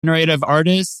Narrative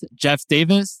artist, Jeff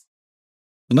Davis.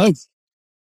 Hello.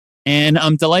 And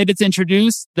I'm delighted to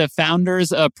introduce the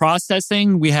founders of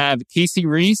Processing. We have Casey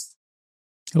Reese.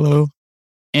 Hello.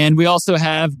 And we also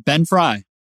have Ben Fry.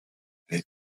 Hey.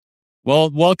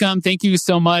 Well, welcome. Thank you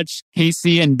so much,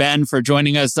 Casey and Ben, for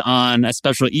joining us on a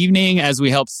special evening as we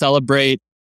help celebrate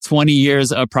 20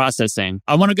 years of Processing.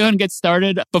 I want to go ahead and get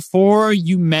started. Before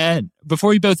you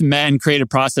both met and created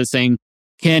Processing,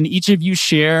 can each of you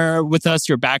share with us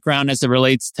your background as it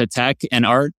relates to tech and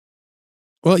art?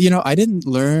 Well, I didn't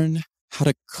learn how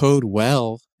to code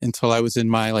well until I was in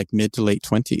my mid to late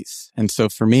 20s. And so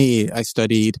for me, I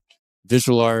studied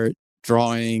visual art,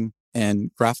 drawing, and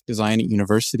graphic design at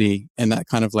university. And that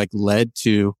kind of led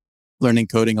to learning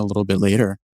coding a little bit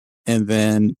later. And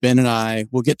then Ben and I,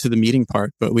 we'll get to the meeting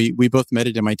part, but we both met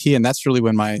at MIT. And that's really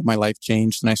when my life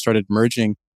changed. And I started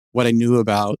merging what I knew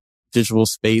about visual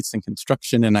space and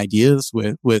construction and ideas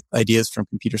with ideas from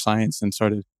computer science and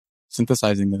started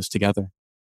synthesizing those together.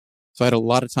 So I had a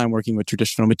lot of time working with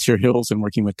traditional materials and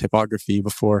working with typography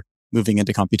before moving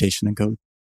into computation and code.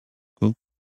 Cool.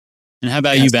 And how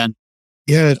about you, Ben?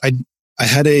 Yeah, I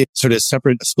had a sort of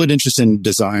split interest in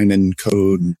design and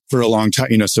code for a long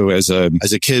time. So as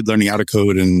a kid learning how to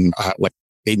code and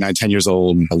 8, 9, 10 years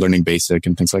old, learning BASIC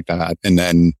and things like that. And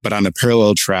then, but on a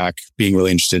parallel track, being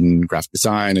really interested in graphic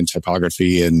design and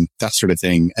typography and that sort of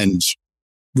thing. And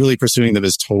really pursuing them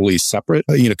as totally separate,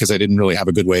 because I didn't really have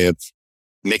a good way of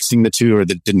mixing the two, or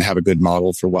that didn't have a good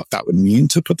model for what that would mean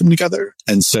to put them together.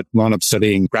 And wound up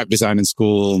studying graphic design in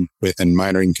school and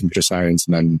minoring in computer science,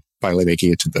 and then finally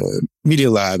making it to the media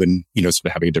lab and, sort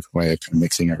of having a different way of kind of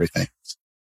mixing everything.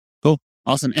 Cool.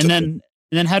 Awesome. And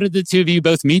then how did the two of you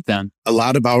both meet then? A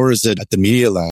lot of hours at the media lab.